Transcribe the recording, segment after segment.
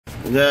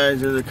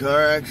Guys, there's a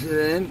car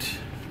accident,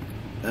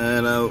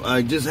 and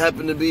I just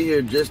happened to be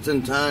here just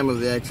in time of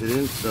the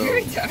accident, so...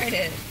 You're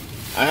retarded.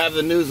 I have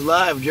the news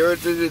live,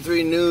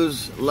 jarred333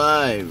 News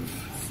Live.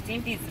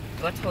 Stimpy's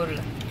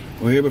butthole.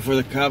 We're here before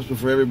the cops,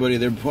 before everybody.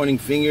 They're pointing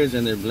fingers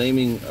and they're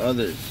blaming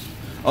others.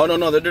 Oh,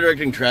 no, they're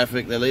directing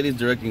traffic. That lady's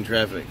directing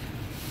traffic.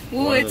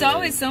 Well, it's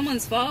always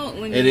someone's fault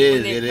when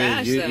they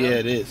crash, though. Yeah,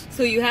 it is.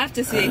 So you have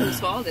to say whose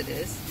fault it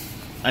is.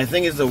 I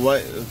think it's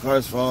the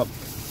car's fault.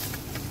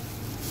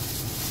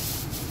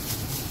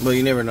 But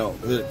you never know.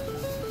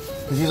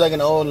 Because she's like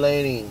an old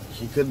lady.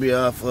 She could be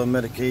off of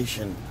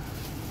medication.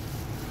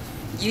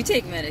 You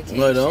take medication.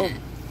 No, I don't.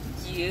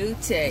 You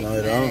take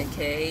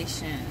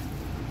medication.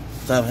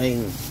 Stop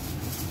hating.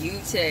 You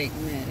take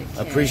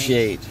medication.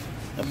 Appreciate.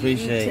 You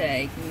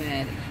take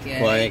medication.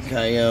 Quiet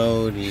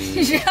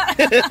coyote.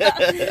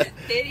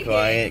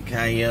 Quiet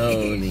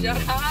coyote.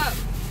 Shut up.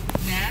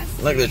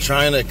 Nasty. Look, they're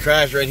trying to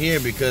crash right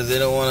here because they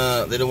don't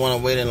want to. They don't want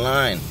to wait in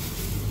line.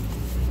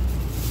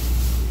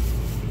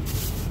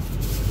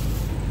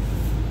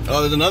 Oh,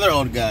 there's another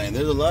old guy.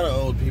 There's a lot of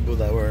old people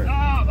that were. Old.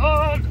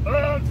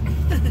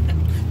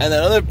 And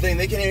that other thing,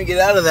 they can't even get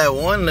out of that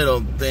one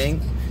little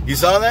thing. You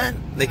saw that?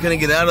 They couldn't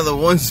get out of the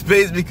one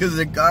space because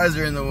their cars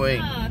are in the way.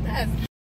 Oh, that's